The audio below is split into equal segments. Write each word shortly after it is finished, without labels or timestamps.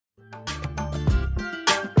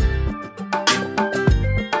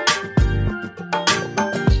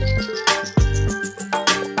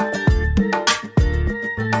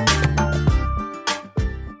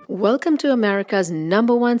to America's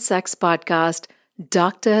 #1 sex podcast,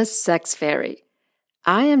 Dr. Sex Fairy.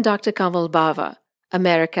 I am Dr. Kanwal Bawa,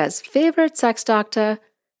 America's favorite sex doctor,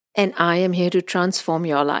 and I am here to transform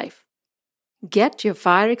your life. Get your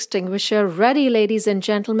fire extinguisher ready, ladies and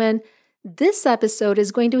gentlemen. This episode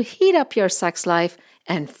is going to heat up your sex life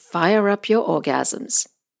and fire up your orgasms.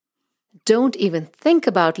 Don't even think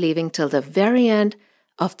about leaving till the very end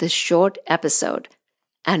of this short episode.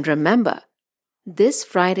 And remember, this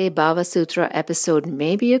Friday Bhava Sutra episode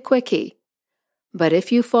may be a quickie, but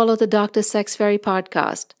if you follow the Dr. Sex Fairy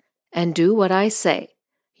podcast and do what I say,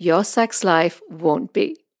 your sex life won't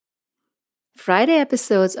be. Friday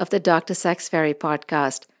episodes of the Dr. Sex Fairy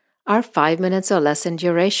podcast are 5 minutes or less in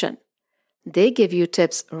duration. They give you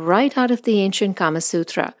tips right out of the ancient Kama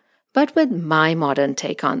Sutra, but with my modern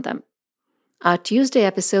take on them. Our Tuesday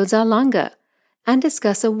episodes are longer and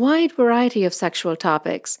discuss a wide variety of sexual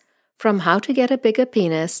topics, from how to get a bigger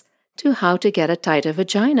penis to how to get a tighter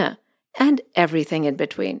vagina, and everything in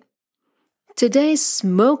between. Today's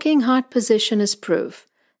smoking hot position is proof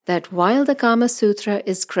that while the Kama Sutra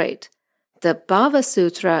is great, the Bhava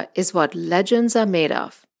Sutra is what legends are made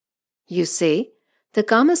of. You see, the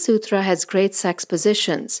Kama Sutra has great sex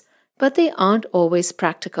positions, but they aren't always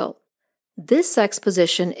practical. This sex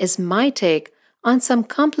position is my take on some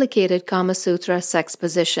complicated Kama Sutra sex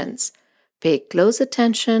positions. Pay close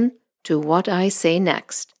attention to what I say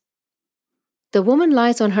next. The woman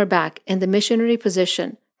lies on her back in the missionary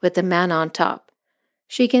position with the man on top.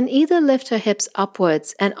 She can either lift her hips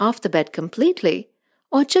upwards and off the bed completely,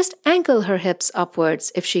 or just ankle her hips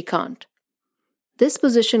upwards if she can't. This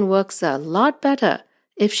position works a lot better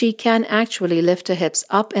if she can actually lift her hips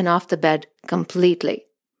up and off the bed completely.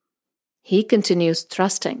 He continues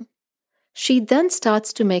thrusting. She then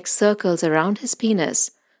starts to make circles around his penis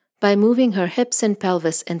by moving her hips and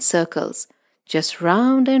pelvis in circles. Just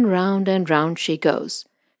round and round and round she goes.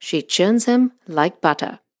 She churns him like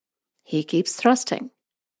butter. He keeps thrusting.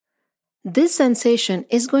 This sensation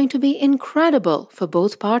is going to be incredible for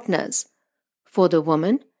both partners. For the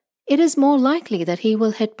woman, it is more likely that he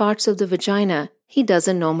will hit parts of the vagina he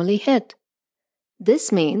doesn't normally hit.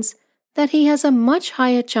 This means that he has a much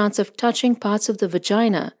higher chance of touching parts of the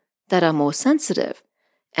vagina that are more sensitive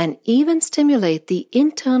and even stimulate the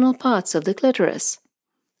internal parts of the clitoris.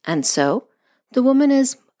 And so, the woman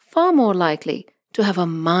is far more likely to have a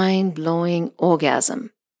mind-blowing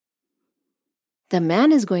orgasm. The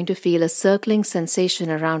man is going to feel a circling sensation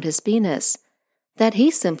around his penis that he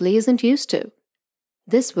simply isn't used to.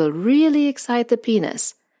 This will really excite the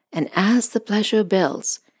penis, and as the pleasure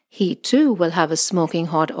builds, he too will have a smoking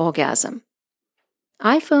hot orgasm.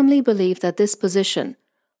 I firmly believe that this position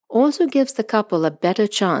also gives the couple a better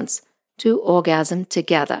chance to orgasm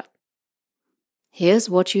together. Here's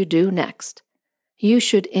what you do next. You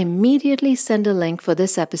should immediately send a link for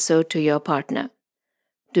this episode to your partner.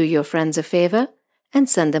 Do your friends a favor and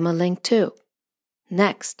send them a link too.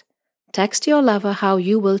 Next, text your lover how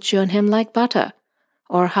you will churn him like butter,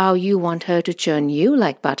 or how you want her to churn you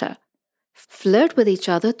like butter. Flirt with each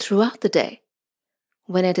other throughout the day.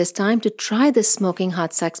 When it is time to try this smoking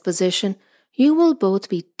hot sex position, you will both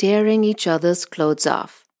be tearing each other's clothes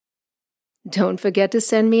off. Don't forget to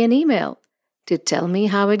send me an email to tell me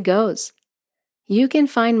how it goes. You can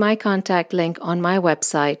find my contact link on my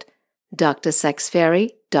website,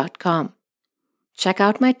 drsexfairy.com. Check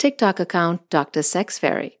out my TikTok account, Dr. Sex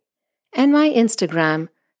Fairy, and my Instagram,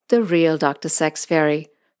 The Real Dr. Sex Fairy,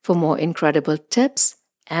 for more incredible tips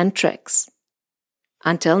and tricks.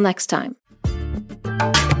 Until next time.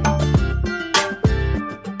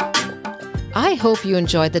 I hope you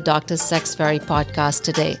enjoyed the Dr. Sex Fairy podcast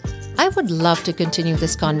today. I would love to continue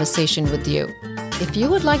this conversation with you. If you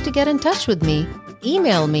would like to get in touch with me,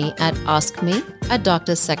 email me at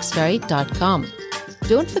askme@drsexfairy.com.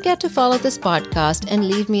 Don't forget to follow this podcast and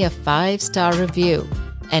leave me a 5-star review.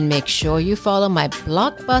 And make sure you follow my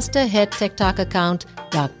blockbuster hit TikTok account,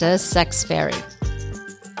 Dr. Sex Fairy.